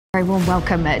Very warm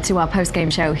welcome to our post-game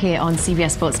show here on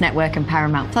CBS Sports Network and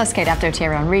Paramount Plus. Kate Abdo,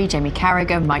 Thierry Henry, Jamie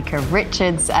Carragher, Micah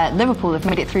Richards. Liverpool have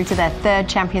made it through to their third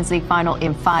Champions League final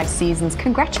in 5 seasons.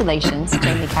 Congratulations,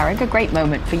 Jamie Carragher. Great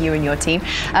moment for you and your team.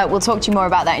 We'll talk to you more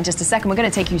about that in just a second. We're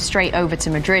going to take you straight over to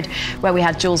Madrid, where we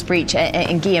had Jules Breach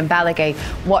and Guillaume Balaguer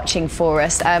watching for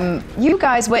us. You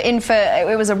guys were in for,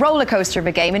 it was a roller coaster of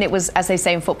a game, and it was, as they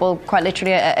say in football, quite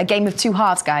literally a game of two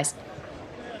halves, guys.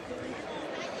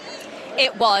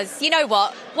 It was. You know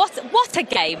what? What a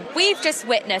game. We've just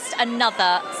witnessed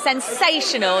another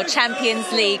sensational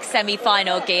Champions League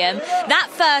semi-final, Guillaume. That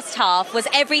first half was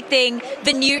everything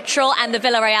the neutral and the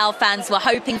Villareal fans were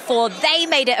hoping for. They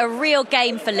made it a real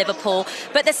game for Liverpool.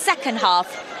 But the second half,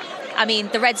 I mean,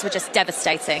 the Reds were just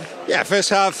devastating. Yeah, first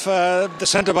half, the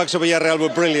centre-backs of Villareal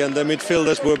were brilliant. The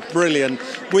midfielders were brilliant.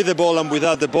 With the ball and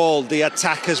without the ball, the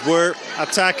attackers were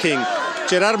attacking.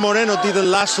 Gerard Moreno didn't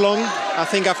last long. I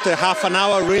think after half an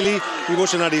hour, really, he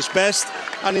wasn't at his best.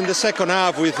 And in the second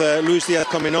half, with Luis Diaz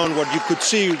coming on, what you could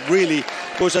see really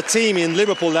was a team in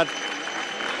Liverpool that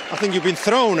I think you've been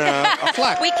thrown a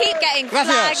flag. We keep getting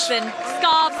flags and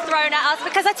scarves thrown at us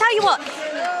because I tell you what,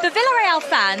 the Villareal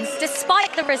fans,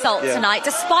 despite the result tonight,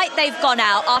 despite they've gone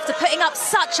out after putting up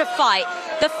such a fight,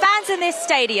 the fans in this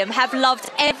stadium have loved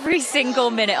every single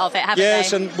minute of it, haven't they?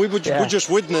 Yes, and we just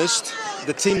witnessed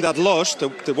the team that lost,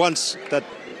 the ones that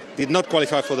did not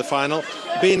qualify for the final,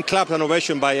 being clapped and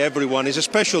ovation by everyone. It's a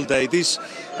special day. This,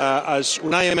 as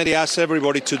Unai Emery asked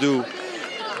everybody to do,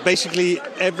 basically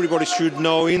everybody should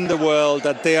know in the world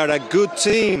that they are a good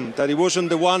team, that it wasn't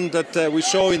the one that we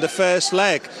saw in the first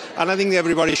leg. And I think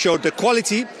everybody showed the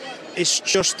quality. It's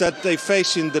just that they're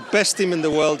facing the best team in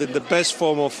the world in the best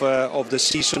form of the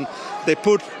season. They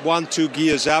put 1-2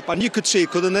 gears up, and you could see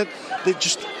it, couldn't it? They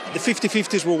just, the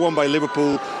 50-50s were won by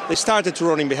Liverpool. They started to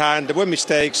running behind. There were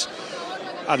mistakes,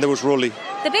 and there was Rulli.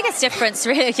 The biggest difference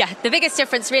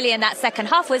really in that second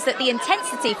half was that the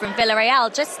intensity from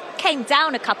Villareal just came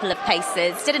down a couple of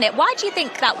paces, didn't it? Why do you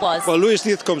think that was? Well, Luis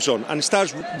Diaz comes on and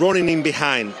starts running in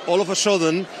behind. All of a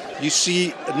sudden, you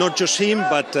see not just him,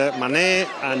 but Mane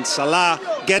and Salah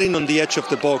getting on the edge of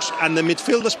the box, and the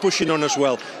midfielders pushing on as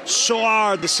well. So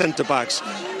are the centre-backs.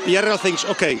 Villareal thinks,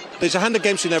 OK, there's 100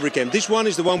 games in every game. This one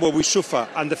is the one where we suffer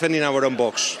and defending our own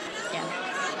box.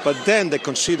 Yeah. But then they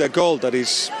concede a goal that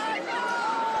is...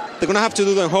 They're going to have to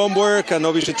do their homework and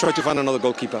obviously try to find another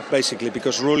goalkeeper, basically,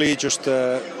 because Rulli just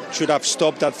should have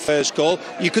stopped that first goal.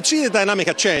 You could see the dynamic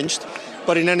had changed,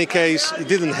 but in any case, it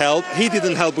didn't help. He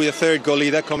didn't help with a third goal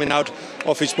either, coming out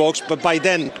of his box. But by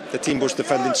then, the team was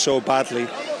defending so badly.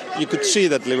 You could see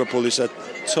that Liverpool is a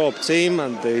top team,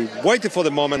 and they waited for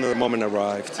the moment, and the moment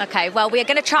arrived. OK, well, we're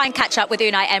going to try and catch up with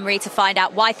Unai Emery to find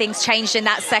out why things changed in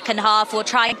that second half. We'll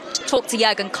try and talk to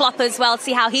Jurgen Klopp as well,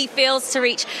 see how he feels to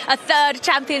reach a third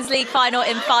Champions League final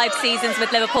in 5 seasons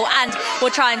with Liverpool, and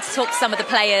we'll try and talk to some of the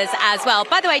players as well.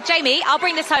 By the way, Jamie, I'll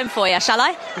bring this home for you, shall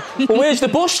I? Well, where's the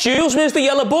bus, Jules? Where's the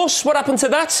yellow bus? What happened to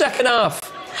that second half?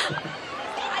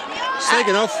 It's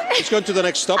taken off. It's going to the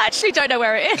next stop. I actually don't know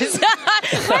where it is.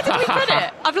 Where did we put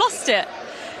it? I've lost it.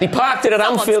 He parked it at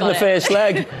Anfield in the first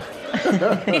leg.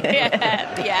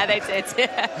 yeah, they did.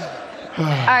 All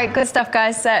right, good stuff,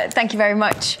 guys. Thank you very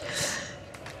much.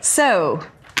 So,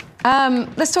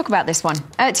 let's talk about this one.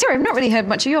 Thierry, I've not really heard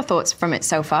much of your thoughts from it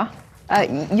so far.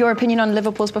 Your opinion on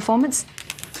Liverpool's performance?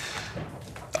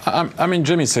 I mean,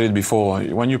 Jamie said it before.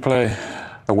 When you play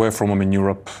away from home in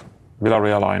Europe,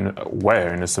 Villareal were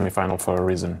in the semi-final for a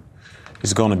reason.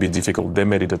 It's going to be difficult. They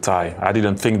made it a tie. I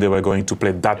didn't think they were going to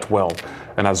play that well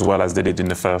and as well as they did in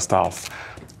the first half.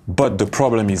 But the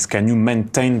problem is, can you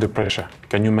maintain the pressure?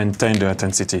 Can you maintain the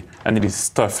intensity? And it is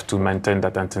tough to maintain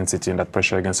that intensity and that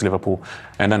pressure against Liverpool.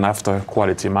 And then after,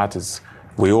 quality matters.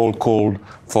 We all called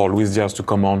for Luis Diaz to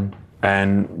come on,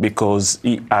 and because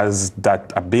he has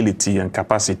that ability and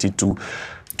capacity to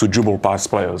dribble past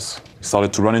players. He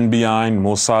started to run in behind,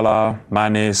 Mo Salah,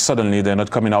 Mane, suddenly they're not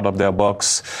coming out of their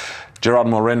box. Gerard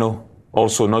Moreno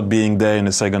also not being there in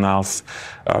the second half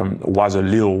was a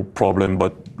little problem,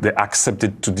 but they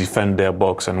accepted to defend their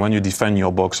box. And when you defend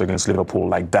your box against Liverpool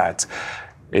like that,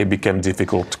 it became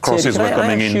difficult. Crosses were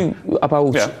coming in.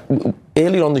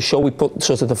 Earlier on the show, we put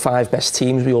sort of the 5 best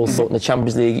teams we all thought in the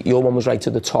Champions League. Your one was right to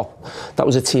the top. That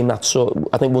was a team that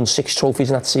I think won 6 trophies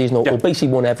in that season, or basically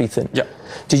won everything. Yeah.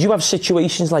 Did you have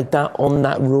situations like that on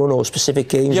that run, or specific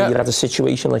games where you had a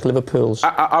situation like Liverpool's?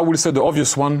 I will say the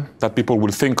obvious one that people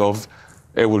will think of,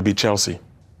 it will be Chelsea.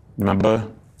 Remember?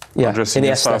 Andres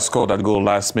Iniesta scored that goal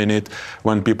last minute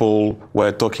when people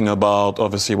were talking about,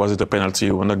 obviously, was it a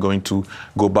penalty? We're not going to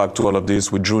go back to all of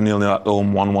this. We drew 0-0 at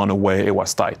home, 1-1 away. It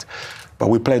was tight. But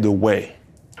we played away.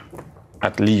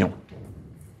 at Lyon.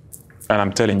 And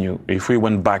I'm telling you, if we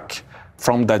went back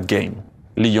from that game,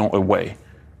 Lyon away,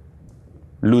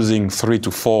 losing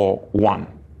 3-4-1,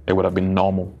 it would have been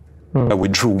normal. But we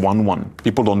drew 1-1.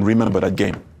 People don't remember that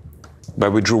game.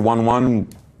 But we drew 1-1.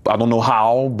 I don't know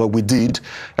how, but we did,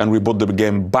 and we brought the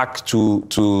game back to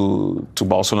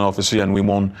Barcelona, obviously, and we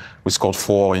won. We scored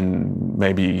 4 in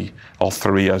maybe, or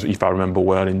 3, if I remember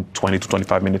well, in 20 to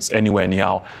 25 minutes, anywhere,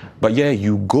 anyhow. But yeah,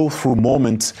 you go through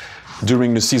moments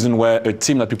during the season where a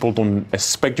team that people don't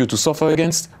expect you to suffer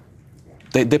against,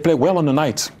 they play well on the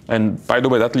night. And by the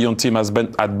way, that Lyon team had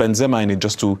Benzema in it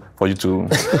for you to,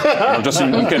 just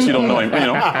in case you don't know him,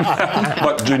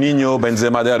 But Juninho,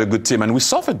 Benzema, they had a good team, and we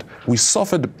suffered. We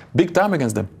suffered big time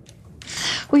against them.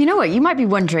 Well, you know what? You might be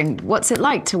wondering, what's it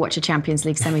like to watch a Champions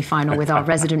League semi-final with our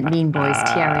resident mean boys,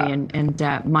 Thierry and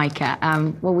Micah?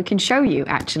 Well, we can show you,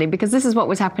 actually, because this is what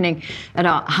was happening at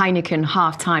our Heineken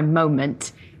half-time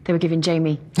moment. They were giving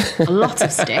Jamie a lot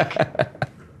of stick.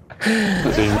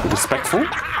 Are they respectful?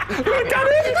 Look at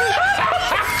it!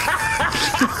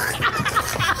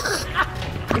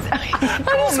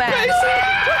 Oh, man.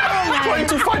 Trying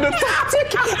to find a tactic.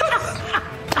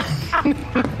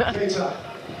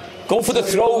 Go for the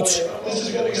throat. This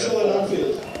is going to be still in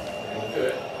Anfield.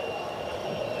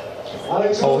 Oh,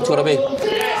 it's got to be.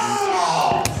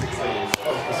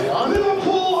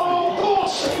 Liverpool, oh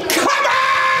gosh! Come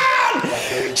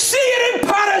on! See it in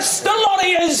Paris, the lot of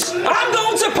yous. I'm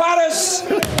going to Paris.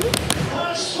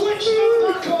 Switch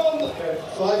them back on.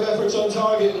 5 efforts on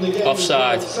target in the game.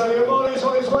 Offside. Sadio Mane's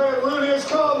on his way and Rooney has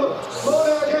come.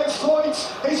 Mane against Foyt.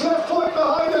 His left foot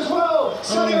behind as well.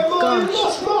 Sadio Mane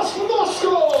must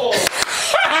score.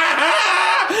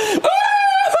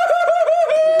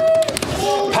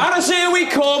 Paris, here we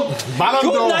come.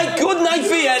 Good night,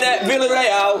 Vienna,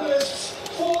 Villareal.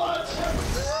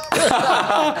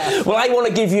 Well, I want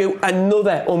to give you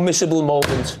another unmissable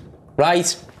moment,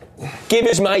 right? Give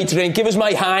us my drink, give us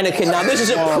my Heineken now. This is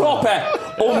a proper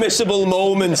unmissable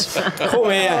moment.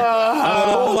 Come here. And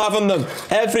we're all having them.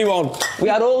 Everyone. We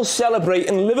are all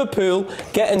celebrating Liverpool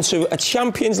getting to a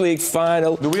Champions League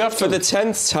final for the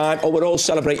 10th time. Oh, we're all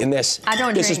celebrating this. I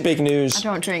don't drink. This is big news. I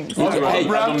don't drink. I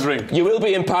don't drink. You will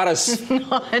be in Paris. No,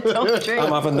 I don't drink.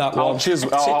 I'm having that one. I will cheers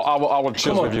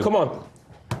with you. Come on.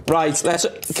 Right, let's...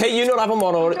 Kate, you're not having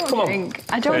one, or... Come on.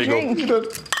 I don't drink.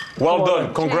 Well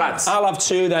done. Congrats. I'll have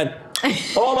 2 then.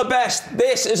 All the best.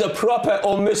 This is a proper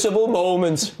unmissable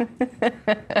moment.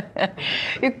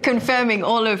 You're confirming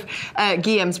all of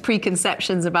Guillaume's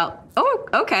preconceptions about... Oh,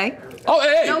 OK. Oh,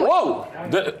 hey, No, whoa.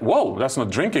 Whoa, that's not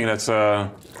drinking, that's...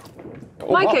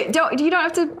 Micah, you don't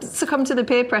have to succumb to the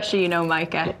peer pressure,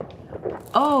 Micah.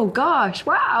 Oh, gosh,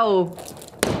 wow.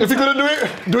 If you're going to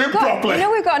do it properly.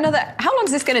 We've got another... How long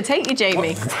is this going to take you,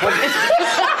 Jamie?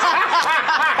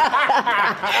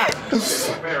 What's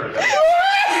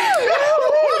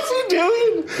he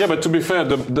doing? Yeah, but to be fair,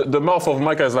 the mouth of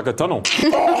Micah is like a tunnel.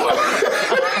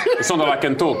 It's not that I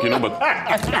can talk, but...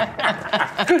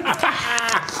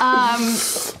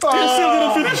 You're still going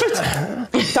to finish it?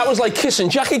 That was like kissing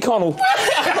Jackie Connell.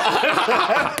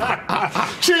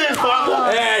 Cheers,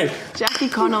 man. Hey. Jackie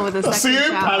Connell with a second See you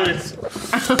in shout. Paris.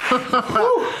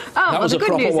 The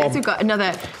good news is we've got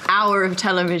another hour of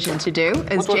television to do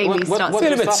as Jamie starts...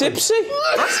 Feeling a bit tipsy.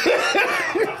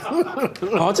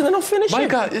 Oh, did they not finish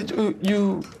Micah,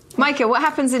 Micah, what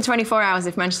happens in 24 hours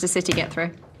if Manchester City get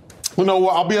through? You know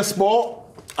what? I'll be a sport.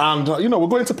 And, we're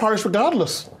going to Paris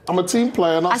regardless. I'm a team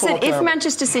player. And that's I said, if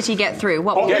Manchester City get through,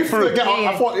 what will I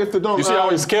thought if they don't... You see how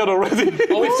he's scared already?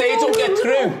 Oh, if they don't get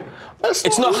through...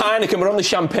 It's not Heineken, we're on the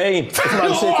champagne. If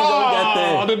Man City don't get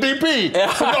there. Oh, the DP.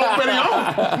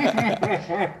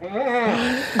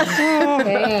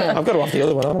 I've got to have the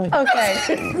other one, haven't I?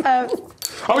 OK.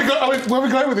 Where are we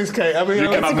going with this, Kate? I mean,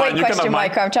 It's a great question,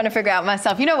 Micah. I'm trying to figure out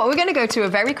myself. You know what? We're going to go to a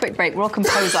very quick break. We'll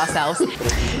compose ourselves.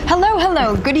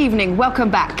 Hello. Good evening.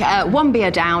 Welcome back. One beer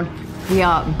down. We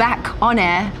are back on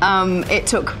air. It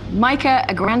took Micah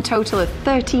a grand total of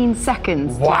 13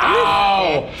 seconds.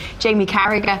 Wow! Jamie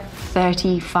Carragher,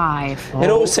 35. It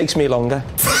always takes me longer.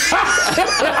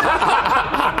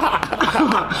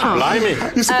 Blimey.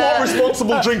 You support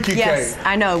responsible drinking, Yes, Kate.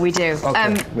 I know, we do.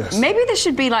 Okay, yes. Maybe this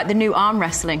should be like the new arm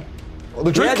wrestling.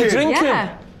 The drinking. Yeah, the drinking.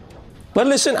 Yeah. Well,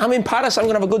 listen, I'm in Paris. I'm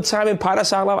going to have a good time in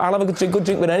Paris. I'll have a good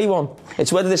drink with anyone.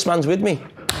 It's whether this man's with me.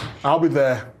 I'll be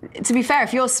there. To be fair,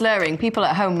 if you're slurring, people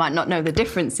at home might not know the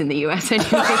difference in the US anyway.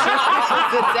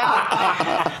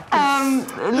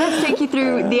 Let's take you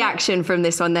through the action from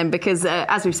this one then, because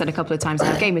as we've said a couple of times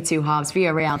now, game of 2 halves,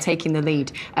 Villareal taking the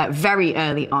lead very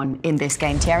early on in this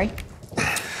game. Thierry?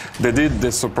 They did.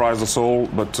 They surprised us all.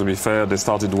 But to be fair, they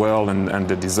started well and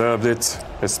they deserved it.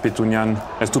 Estupinian,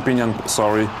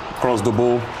 crossed the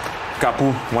ball.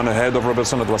 Capu went ahead of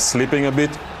Robertson that was slipping a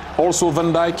bit. Also,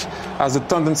 Van Dijk has a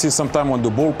tendency sometimes when the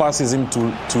ball passes him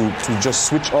to just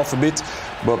switch off a bit,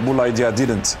 but Boulaïdia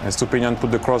didn't. Estupinian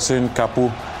put the cross in, Capu,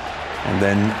 and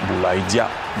then Boulaïdia,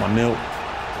 1-0.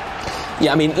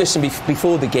 Yeah, I mean, listen,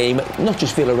 before the game, not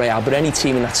just Villareal, but any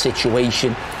team in that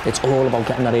situation, it's all about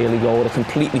getting that early goal. It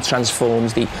completely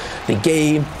transforms the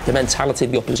game, the mentality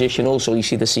of the opposition. Also, you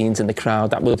see the scenes in the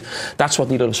crowd. That's what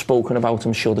they'd have spoken about,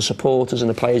 I'm sure, the supporters and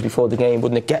the players before the game,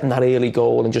 wouldn't it? Getting that early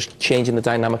goal and just changing the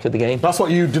dynamic of the game. That's what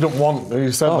you didn't want.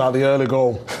 You said that, the early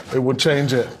goal, it would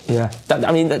change it. Yeah,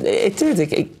 it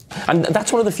did. And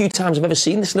that's one of the few times I've ever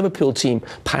seen this Liverpool team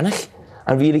panic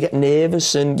and really get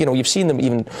nervous. And, you know, you've seen them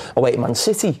even away at Man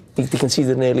City. They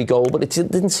conceded an early goal, but it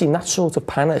didn't seem that sort of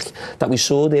panic that we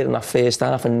saw there in that first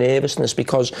half and nervousness,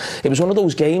 because it was one of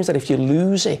those games that if you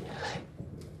lose it,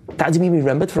 that'd be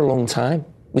remembered for a long time.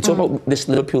 We talk about this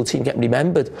Liverpool team getting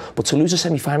remembered, but to lose a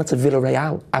semi-final to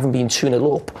Villareal, having been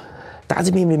 2-0 up,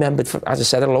 that'd been remembered for, as I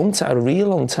said, a long time, a real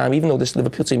long time. Even though this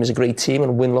Liverpool team is a great team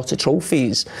and win lots of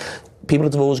trophies, people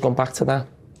have always gone back to that.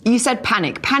 You said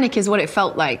panic. Panic is what it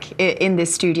felt like in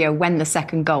this studio when the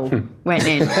second goal went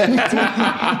in.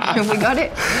 Have we got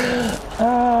it?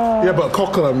 Yeah, but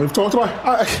Coquelin, we've talked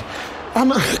about...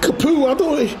 And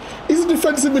Capu, he's a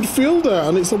defensive midfielder,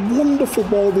 and it's a wonderful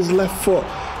ball with his left foot.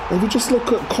 And if you just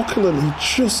look at Coquelin, he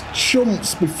just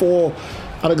jumps before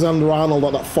Alexander-Arnold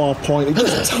at that far point. He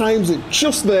just times it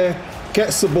just there,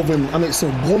 gets above him, and it's a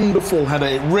wonderful header.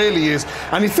 It really is.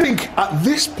 And you think, at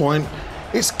this point,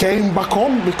 it's game back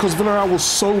on, because Villareal was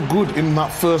so good in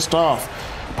that first half,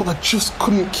 but they just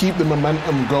couldn't keep the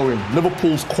momentum going.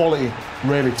 Liverpool's quality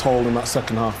really told in that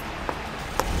second half.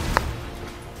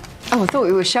 Oh, I thought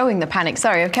we were showing the panic.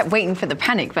 Sorry, I kept waiting for the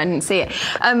panic, but I didn't see it.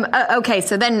 OK,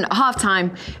 so then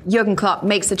half-time, Jurgen Klopp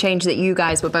makes the change that you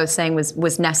guys were both saying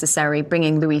was necessary,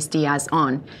 bringing Luis Diaz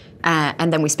on.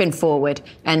 And then we spin forward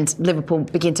and Liverpool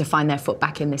begin to find their foot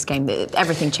back in this game.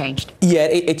 Everything changed. Yeah,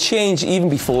 it changed even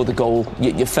before the goal.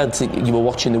 You felt that you were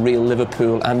watching the real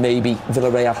Liverpool, and maybe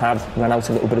Villareal had run out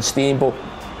a little bit of steam, but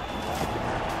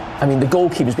I mean, the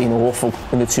goalkeeper's been awful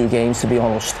in the two games, to be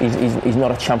honest. He's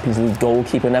not a Champions League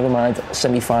goalkeeper, never mind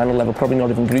semi-final level, probably not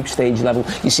even group stage level.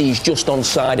 You see he's just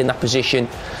onside in that position.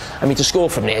 I mean, to score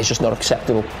from there is just not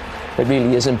acceptable. It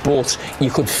really isn't, but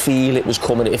you could feel it was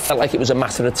coming. It felt like it was a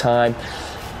matter of time.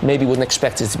 Maybe wouldn't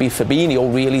expect it to be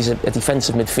Fabinho, really. He's a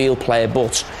defensive midfield player,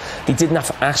 but they didn't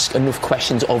have to ask enough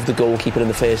questions of the goalkeeper in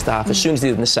the first half. As soon as they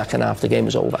did in the second half, the game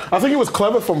was over. I think it was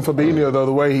clever from Fabinho, though,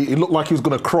 the way he looked like he was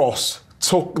going to cross.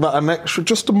 Took that an extra,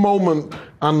 just a moment,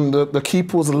 and the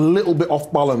keeper was a little bit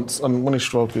off balance. And when he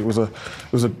struck, it was an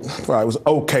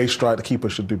okay strike. The keeper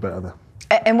should do better there.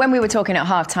 And when we were talking at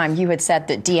half-time, you had said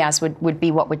that Diaz would be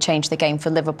what would change the game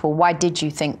for Liverpool. Why did you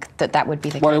think that would be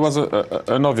the case? Well, it was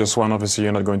an obvious one. Obviously,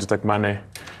 you're not going to take Mane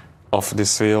off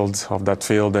this field, off that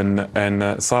field,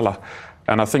 and Salah.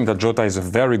 And I think that Jota is a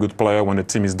very good player when the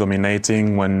team is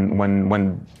dominating.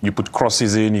 When you put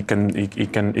crosses in, he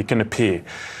can appear.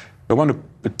 But when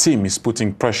the team is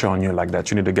putting pressure on you like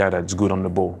that, you need a guy that's good on the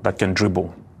ball, that can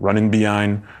dribble, running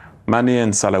behind. Mane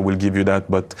and Salah will give you that,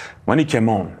 but when he came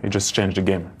on, he just changed the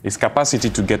game. His capacity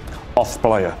to get off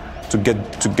player, to get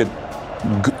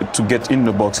in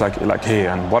the box like here,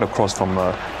 and what a cross from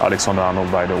Alexander-Arnold,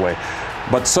 by the way.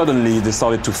 But suddenly they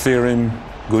started to fear him.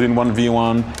 Good in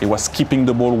 1v1. He was keeping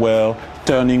the ball well,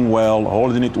 turning well,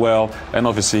 holding it well, and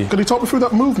obviously. Can you talk me through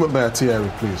that movement there, Thierry,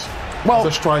 please? Well,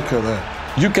 the striker there.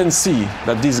 You can see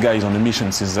that this guy is on a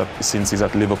mission since he's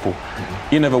at Liverpool.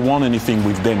 He never won anything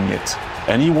with them yet.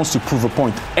 And he wants to prove a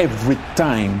point every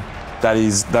time that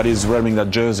is wearing that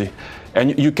jersey.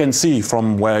 And you can see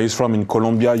from where he's from in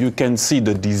Colombia, you can see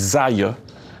the desire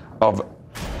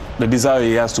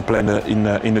he has to play in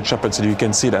the Champions League. You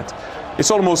can see that.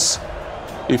 It's almost,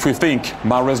 if we think,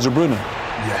 Mahrez De Bruyne.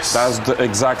 Yes. That's the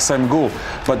exact same goal.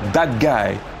 But that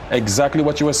guy, exactly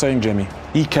what you were saying, Jamie.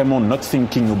 He came on not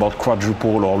thinking about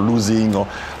quadruple or losing or,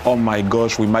 oh my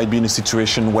gosh, we might be in a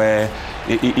situation where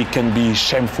it can be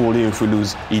shameful here if we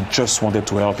lose. He just wanted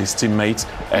to help his teammates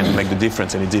and make the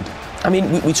difference, and he did. I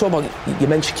mean, we talk about, you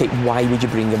mentioned, Kate, why would you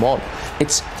bring him on?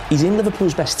 He's in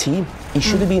Liverpool's best team. He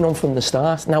should have been on from the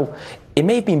start. Now, it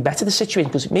may have been better, the situation,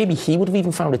 because maybe he would have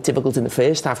even found it difficult in the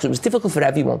first half, because it was difficult for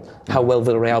everyone how well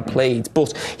Villareal played.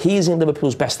 But he is in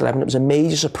Liverpool's best 11. It was a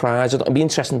major surprise. It'd be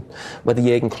interesting whether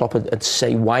Jurgen Klopp would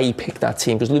say why he picked that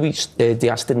team, because Luis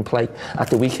Diaz didn't play at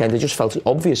the weekend. It just felt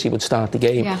obvious he would start the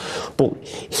game. Yeah. But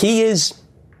he is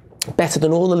better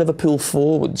than all the Liverpool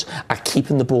forwards at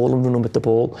keeping the ball and running with the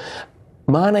ball.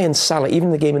 Mane and Salah, even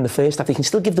in the game in the first half, they can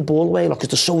still give the ball away because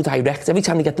they're so direct. Every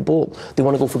time they get the ball, they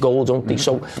want to go for goal, don't they?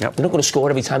 So they're not going to score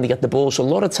every time they get the ball. So a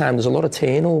lot of time, there's a lot of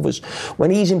turnovers.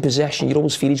 When he's in possession, you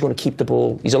always feel he's going to keep the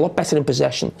ball. He's a lot better in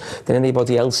possession than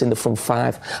anybody else in the front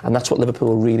five, and that's what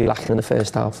Liverpool are really lacking in the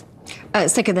first half.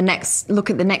 Let's take look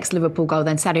at the next Liverpool goal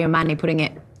then. Sadio Mane putting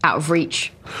it out of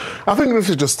reach. I think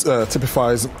this just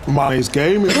typifies Mane's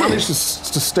game. He managed to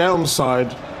stay on the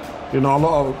side. You know, a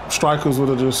lot of strikers would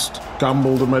have just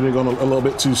gambled and maybe gone a little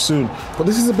bit too soon. But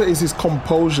this is his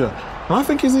composure. And I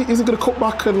think is he going to cut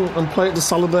back and play it to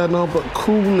Salah there now? But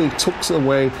coolly tucks it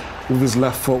away with his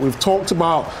left foot. We've talked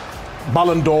about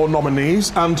Ballon d'Or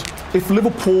nominees, and if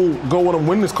Liverpool go on and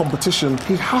win this competition,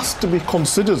 he has to be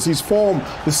considered. His form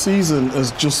this season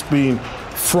has just been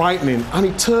frightening, and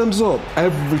he turns up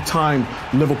every time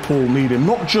Liverpool need him,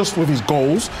 not just with his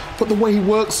goals, but the way he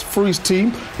works for his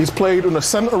team. He's played in a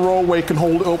centre role where he can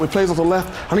hold it up, he plays off the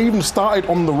left, and he even started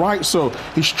on the right, so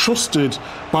he's trusted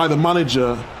by the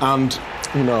manager, and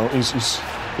you know, he's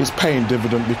paying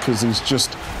dividend because he's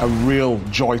just a real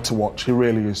joy to watch. He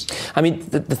really is. I mean,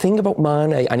 the thing about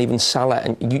Mane and even Salah,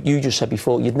 and you just said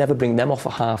before, you'd never bring them off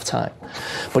at half-time.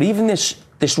 But even this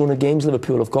run of games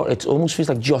Liverpool have got, it almost feels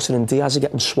like Jota and Diaz are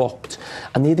getting swapped,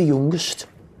 and they're the youngest.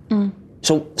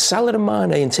 So Salah and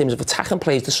Mane, in terms of attacking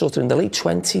players, they're sort of in the late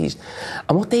 20s.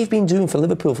 And what they've been doing for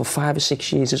Liverpool for 5 or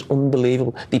 6 years is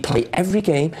unbelievable. They play every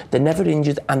game, they're never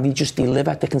injured, and they just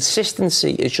deliver. The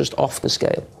consistency is just off the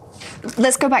scale.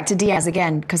 Let's go back to Diaz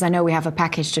again, because I know we have a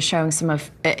package just showing some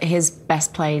of his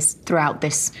best plays throughout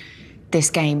this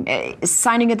game.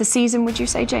 Signing of the season, would you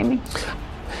say, Jamie?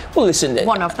 Well, listen...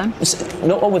 One of them.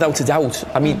 No, without a doubt.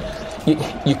 I mean,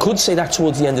 you could say that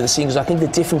towards the end of the season, because I think the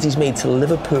difference he's made to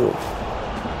Liverpool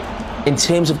in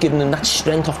terms of giving them that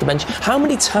strength off the bench. How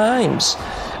many times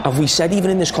have we said,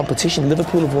 even in this competition,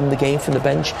 Liverpool have won the game from the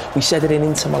bench? We said it in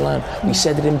Inter Milan, we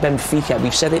said it in Benfica,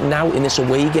 we've said it now in this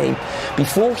away game.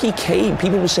 Before he came,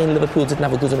 people were saying Liverpool didn't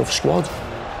have a good enough squad,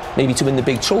 maybe to win the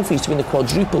big trophies, to win the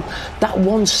quadruple. That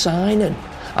one signing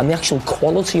and the actual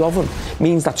quality of him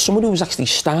means that someone who was actually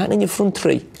starting in your front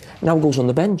three now goes on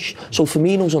the bench. So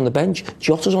Firmino's on the bench,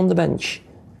 Jota's on the bench.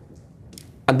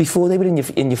 And before they were in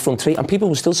your front three, and people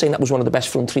were still saying that was one of the best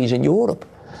front threes in Europe.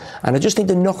 And I just think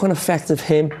the knock-on effect of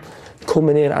him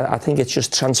coming in, I think it's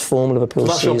just transformed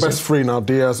Liverpool's season. That's your best three now,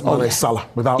 Diaz, Mane, Salah,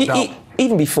 without doubt.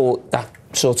 Even before that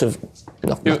sort of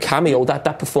cameo,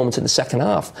 that performance in the second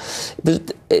half,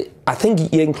 I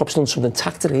think Jurgen Klopp's done something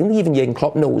tactically, and even Jurgen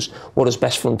Klopp knows what his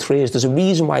best front three is. There's a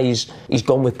reason why he's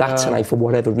gone with that tonight for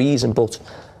whatever reason, but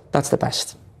that's the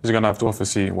best. He's going to have to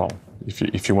obviously, well,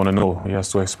 if you want to know, he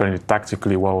has to explain it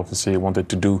tactically what obviously he wanted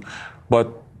to do.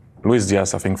 But Luis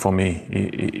Diaz, I think for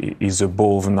me, is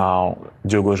above now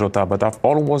Diogo Jota. But I've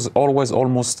always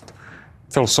almost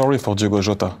felt sorry for Diogo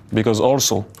Jota, because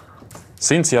also,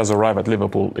 since he has arrived at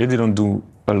Liverpool, he didn't do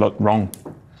a lot wrong.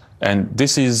 And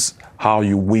this is how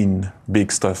you win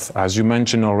big stuff. As you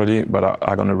mentioned already, but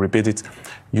I'm going to repeat it,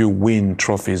 you win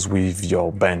trophies with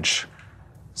your bench.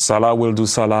 Salah will do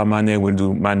Salah, Mane will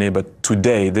do Mane, but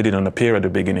today they didn't appear at the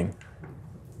beginning.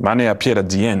 Mane appeared at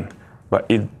the end, but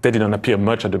they didn't appear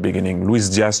much at the beginning. Luis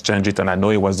Diaz changed it, and I know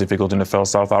it was difficult in the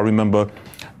first half. I remember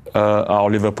how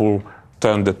Liverpool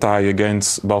turned the tie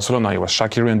against Barcelona. It was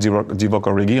Shaqiri and Divock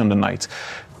Origi on the night.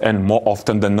 And more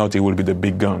often than not, it will be the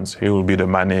big guns. It will be the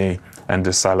Mane and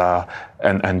the Salah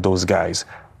and those guys.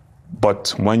 But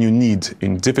when you need,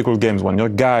 in difficult games, when your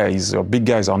big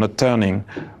guys are not turning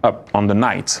up on the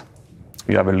night,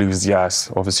 you have a Luis Diaz.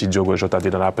 Obviously, Diogo Jota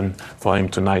didn't happen for him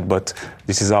tonight, but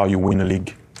this is how you win a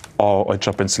league, or a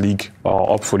Champions League, or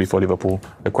hopefully for Liverpool,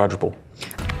 a quadruple.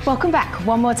 Welcome back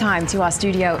one more time to our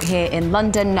studio here in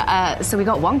London. So we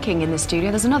got one king in the studio.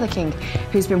 There's another king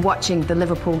who's been watching the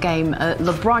Liverpool game,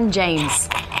 LeBron James.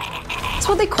 That's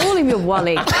what they call him, you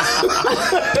Wally.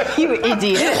 You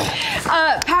idiot.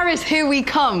 Paris, here we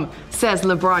come, says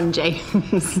LeBron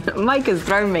James. Mike has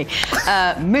thrown me.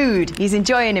 Mood. He's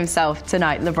enjoying himself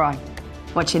tonight, LeBron.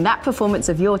 Watching that performance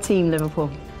of your team, Liverpool.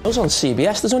 I was on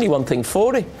CBS. There's only one thing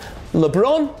for it.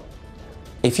 LeBron,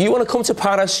 if you want to come to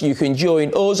Paris, you can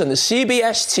join us and the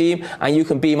CBS team, and you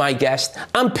can be my guest.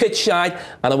 I'm pitch side,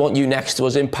 and I want you next to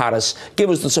us in Paris. Give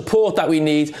us the support that we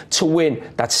need to win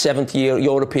that 7th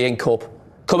European Cup.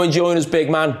 Come and join us, big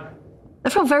man. I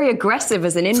felt very aggressive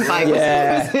as an invite.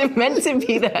 Yeah. Was it meant to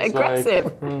be that aggressive?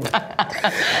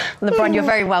 LeBron, you're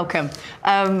very welcome.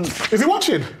 Is he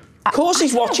watching? Of course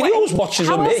he's watching. He always watches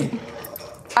on me.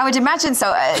 I would imagine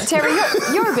so. Terry,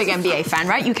 you're a big NBA fan,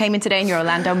 right? You came in today in your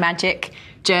Orlando Magic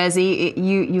jersey.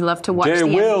 You love to watch the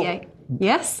NBA.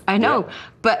 Yes, I know. Yeah.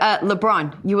 But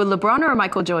LeBron, you a LeBron or a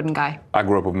Michael Jordan guy? I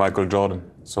grew up with Michael Jordan,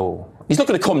 so... He's not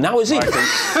going to come now, is he?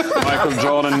 Michael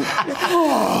Jordan,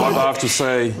 what I have to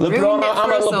say... LeBron,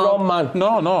 I'm a LeBron man.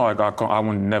 No, I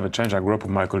would never change. I grew up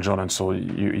with Michael Jordan, so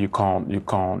you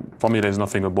can't... For me, there's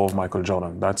nothing above Michael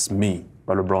Jordan. That's me.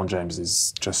 But LeBron James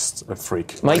is just a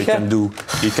freak. Micah?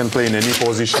 He can play in any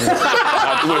position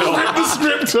at will.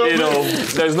 You know,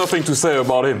 there's nothing to say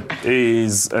about him.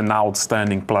 He's an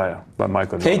outstanding player. But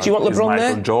Michael Jordan. Do you want LeBron there?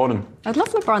 Michael Jordan. I'd love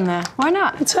LeBron there. Why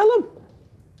not? Tell him.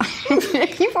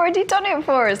 You've already done it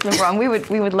for us, LeBron.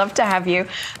 We would love to have you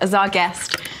as our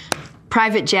guest.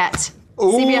 Private jet.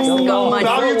 CBS has got money.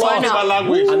 Why not?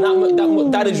 Language.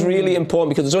 And that is really important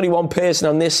because there's only one person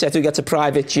on this set who gets a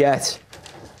private jet.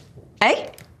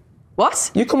 Hey? What?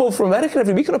 You come over from America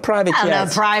every week on a private jet. On a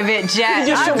private jet. You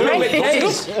just I'm don't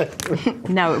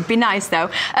ready. No, it'd be nice though.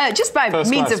 Just by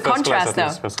means of contrast, though.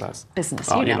 First class. Business,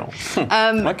 Oh, you know.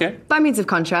 Okay. By means of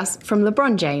contrast, from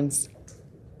LeBron James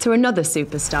to another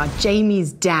superstar,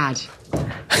 Jamie's dad.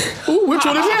 Ooh, which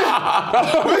one is it?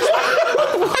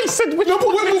 I said, which one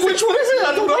is it?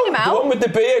 I don't Bring him know. out. The one with the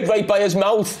beard right by his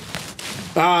mouth.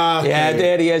 Okay. Yeah,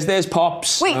 there he is. There's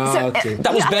Pops. Wait, so okay.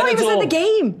 That was I thought he was at the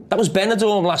game. That was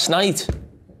Benidorm last night.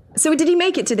 So did he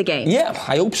make it to the game? Yeah,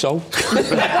 I hope so.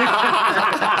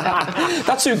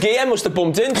 That's who Guillaume must have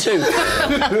bumped into.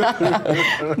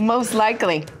 Most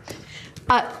likely.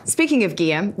 Speaking of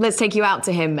Guillaume, let's take you out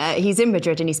to him. He's in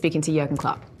Madrid and he's speaking to Jurgen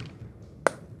Klopp.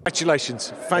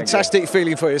 Congratulations. Fantastic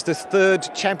feeling for you. It's the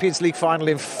third Champions League final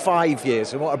in 5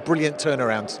 years, and what a brilliant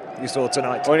turnaround you saw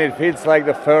tonight. When it feels like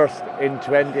the first in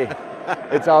 20,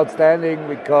 it's outstanding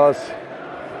because,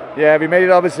 yeah, we made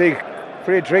it obviously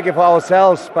pretty tricky for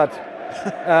ourselves, but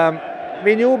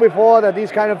we knew before that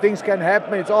these kind of things can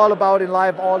happen. It's all about in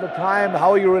life all the time,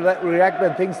 how you react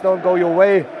when things don't go your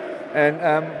way.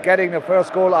 And getting the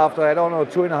first goal after, I don't know,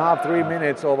 2.5, 3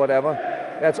 minutes or whatever,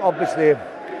 that's obviously,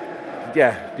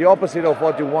 yeah, the opposite of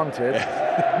what you wanted.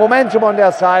 Momentum on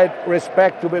their side,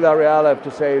 respect to Villareal, I have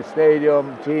to say,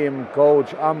 stadium, team,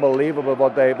 coach, unbelievable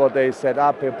what they set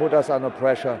up and put us under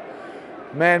pressure.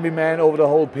 Man to man over the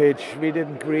whole pitch. We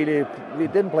didn't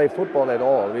play football at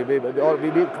all. We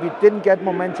didn't get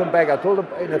momentum back. I told them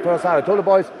in the first half, I told the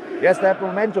boys, yes, they have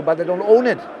momentum, but they don't own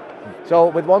it. So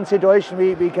with one situation,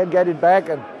 we can get it back,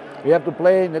 and we have to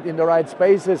play in the right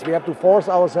spaces. We have to force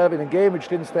ourselves in a game which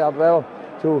didn't start well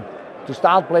to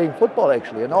start playing football,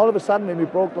 actually. And all of a sudden, when we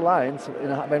broke the lines,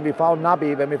 when we found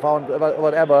Naby, when we found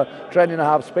whatever, trend in a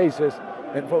half spaces,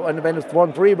 and when the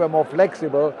front three were more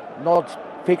flexible,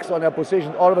 not fixed on their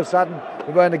position, all of a sudden,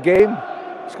 we were in the game,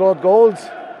 scored goals,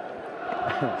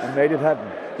 and made it happen.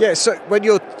 Yeah, so when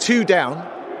you're 2 down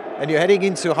and you're heading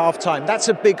into half-time, that's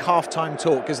a big half-time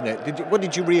talk, isn't it? What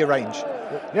did you rearrange?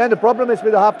 Yeah, the problem is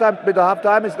with the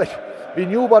half-time is that we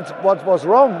knew what was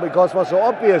wrong because it was so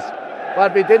obvious,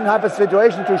 but we didn't have a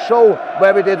situation to show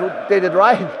where we did it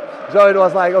right. So it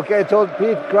was like, okay, I told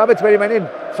Pete Kravitz when he went in,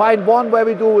 find one where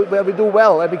we do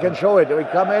well and we can show it. And we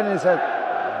come in and he said,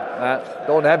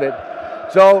 don't have it.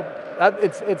 So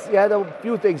it's there are a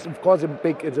few things. Of course,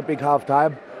 it's a big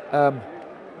half-time,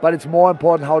 but it's more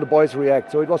important how the boys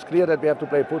react. So it was clear that we have to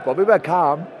play football. We were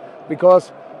calm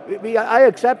because I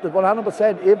accepted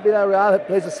 100%. If Villareal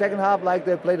plays the second half like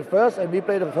they played the first, and we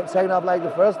play the second half like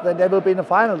the first, then they will be in the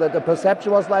final. That the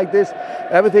perception was like this.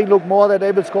 Everything looked more that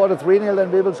they will score the 3-0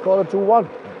 than we will score the 2-1.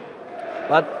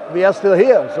 But we are still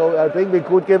here, so I think we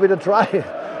could give it a try,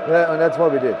 and that's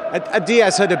what we did. And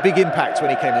Diaz had a big impact when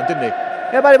he came in, didn't he?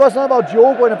 Yeah, but it was not about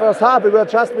Diogo in the first half. We were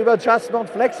just not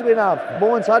flexible enough.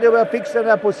 Mo and Sadio were fixed in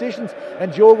their positions,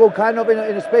 and Diogo kind of in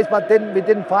a space, but we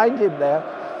didn't find him there.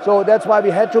 So that's why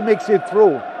we had to mix it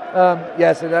through.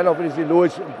 Yes, and then obviously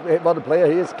Luis, what a player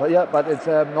he is, clear, but it's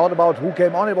not about who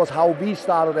came on, it was how we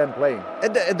started them playing.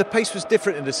 And the pace was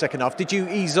different in the second half. Did you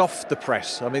ease off the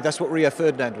press? I mean, that's what Rio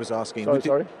Ferdinand was asking.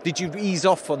 Sorry? Did you ease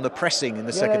off on the pressing in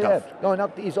the second half? No,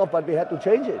 not ease off, but we had to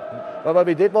change it. But what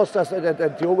we did was just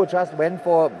that Diogo just went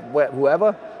for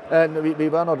whoever, and we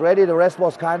were not ready. The rest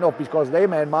was kind of because they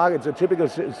man mark. It's a typical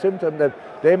symptom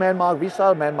that they man mark, we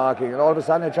start man marking, and all of a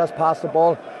sudden they just pass the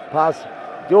ball past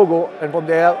Diogo, and from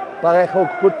there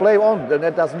Parejo could play on. Then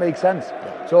that doesn't make sense.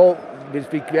 So we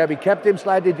kept him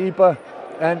slightly deeper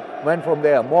and went from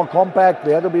there. More compact.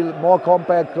 We had to be more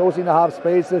compact, closing the half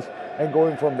spaces, and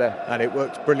going from there. And it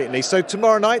worked brilliantly. So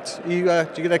tomorrow night, you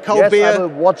get a cold beer. Yes, I will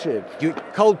watch it.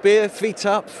 Cold beer, feet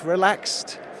up,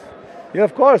 relaxed. Yeah,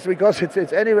 of course, because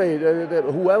it's anyway.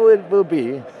 Whoever it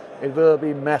will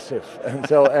be massive. And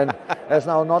so, and that's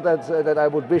now not that I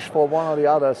would wish for one or the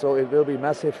other. So it will be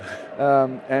massive.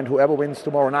 And whoever wins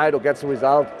tomorrow night or gets the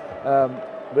result,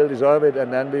 will deserve it,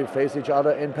 and then we face each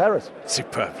other in Paris.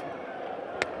 Superb.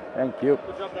 Thank you.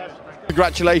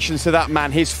 Congratulations to that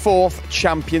man, his 4th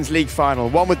Champions League final.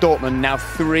 1 with Dortmund, now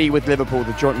 3 with Liverpool,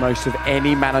 the joint most of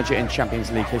any manager in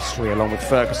Champions League history, along with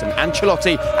Ferguson,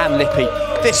 Ancelotti and Lippi.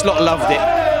 This lot loved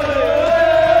it.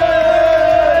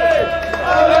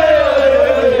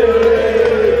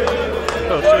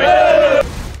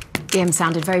 Guillaume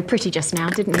sounded very pretty just now,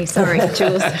 didn't he? Sorry,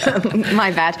 Jules. My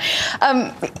bad.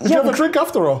 Did you have a drink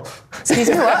after all? Excuse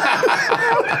me, what?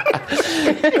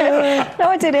 No,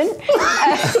 I didn't.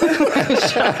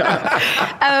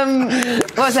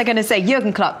 What was I going to say?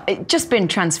 Jurgen Klopp, it's just been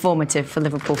transformative for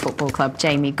Liverpool Football Club,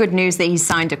 Jamie. Good news that he's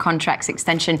signed a contract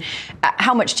extension.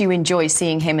 How much do you enjoy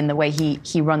seeing him in the way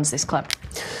he runs this club?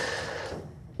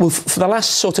 Well, for the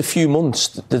last sort of few months,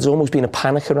 there's almost been a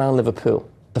panic around Liverpool.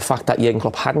 The fact that Jurgen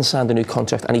Klopp hadn't signed a new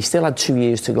contract and he still had 2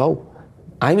 years to go.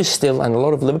 I was still, and a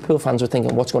lot of Liverpool fans were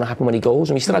thinking, what's going to happen when he goes?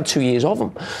 And he still had 2 years of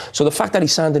him. So the fact that he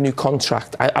signed a new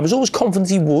contract, I was always confident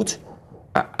he would.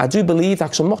 I do believe that,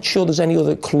 because I'm not sure there's any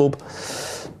other club,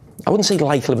 I wouldn't say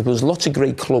like Liverpool, there's lots of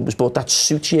great clubs, but that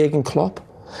suits Jurgen Klopp.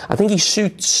 I think he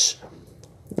suits...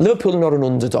 Liverpool are not an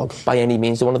underdog by any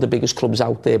means. They're one of the biggest clubs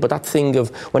out there. But that thing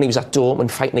of when he was at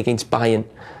Dortmund fighting against Bayern,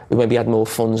 who maybe had more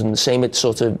funds, and the same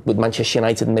with Manchester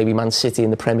United and maybe Man City in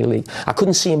the Premier League. I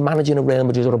couldn't see him managing a Real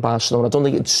Madrid or a Barcelona. I don't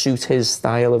think it'd suit his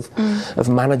style of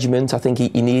management. I think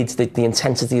he needs the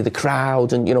intensity of the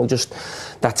crowd and, you know, just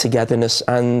that togetherness.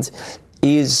 And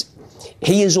he is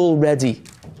already,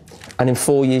 and in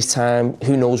 4 years' time,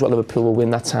 who knows what Liverpool will win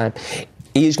that time.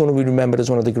 He is going to be remembered as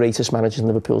one of the greatest managers in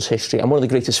Liverpool's history and one of the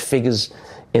greatest figures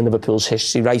in Liverpool's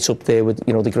history, right up there with,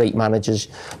 you know, the great managers.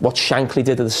 What Shankly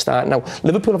did at the start. Now,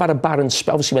 Liverpool have had a barren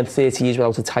spell, obviously went 30 years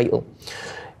without a title.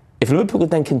 If Liverpool could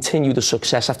then continue the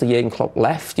success after Jurgen Klopp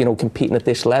left, you know, competing at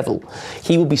this level,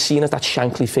 he would be seen as that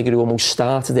Shankly figure who almost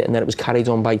started it and then it was carried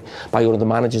on by all of the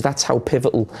managers. That's how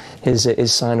pivotal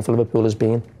his signing for Liverpool has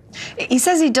been. He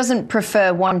says he doesn't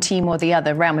prefer one team or the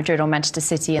other, Real Madrid or Manchester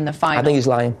City in the final. I think he's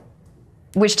lying.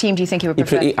 Which team do you think he would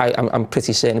prefer? I'm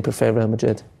pretty certain he prefer Real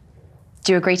Madrid.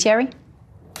 Do you agree, Thierry?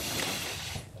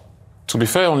 To be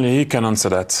fair, only he can answer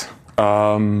that.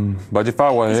 But if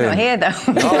I were him... He's not here,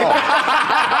 though. No.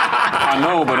 I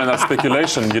know, but in that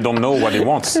speculation, you don't know what he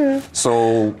wants.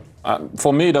 So,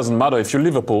 for me, it doesn't matter. If you're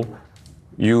Liverpool,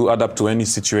 you adapt to any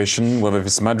situation, whether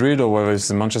it's Madrid or whether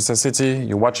it's Manchester City.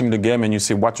 You're watching the game and you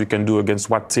see what you can do against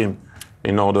what team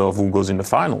in order of who goes in the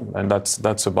final. And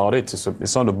that's about it.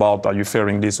 It's not about are you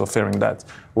fearing this or fearing that.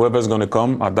 Whoever's going to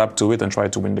come, adapt to it and try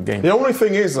to win the game. The only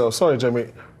thing is, though, sorry,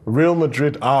 Jamie, Real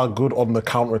Madrid are good on the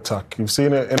counter-attack. You've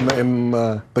seen it in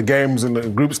the games, in the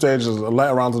group stages,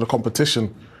 later rounds of the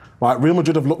competition. Like, Real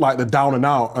Madrid have looked like they're down and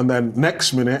out, and then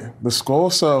next minute, the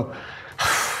score. So,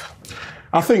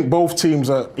 I think both teams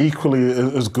are equally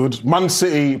as good. Man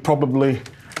City probably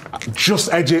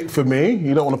just edge it for me.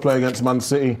 You don't want to play against Man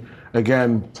City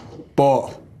again,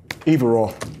 but either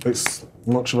or, it's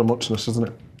much of a muchness, isn't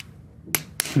it?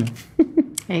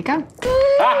 There you go.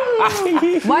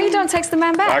 Why you don't text the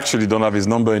man back? I actually don't have his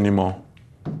number anymore.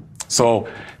 So,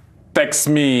 text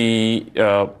me,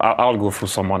 I'll go through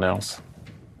someone else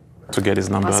to get his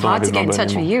number. Well, it's I don't hard have his to get in number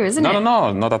touch anymore. with you, isn't it?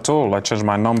 No, not at all. I changed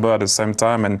my number at the same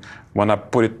time, and when I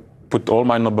put all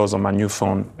my numbers on my new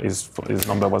phone, his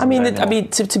number wasn't there anymore. I mean,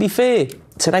 to be fair,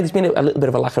 tonight there's been a little bit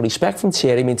of a lack of respect from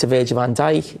Thierry. I mean, to Virgil van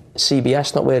Dijk,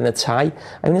 CBS not wearing a tie.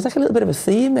 I mean, there's like a little bit of a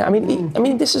theme. I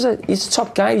mean, he's a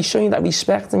top guy. He's showing you that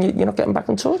respect, and you're not getting back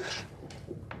in touch.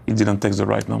 He didn't text the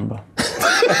right number.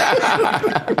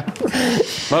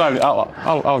 But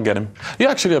I'll get him. You're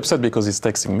actually upset because he's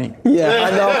texting me. Yeah,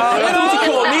 I know. I thought he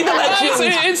called me the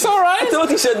legend. It's all right. I thought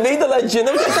he said me the legend.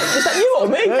 Is that you or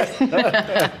me?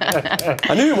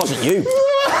 I knew it wasn't you.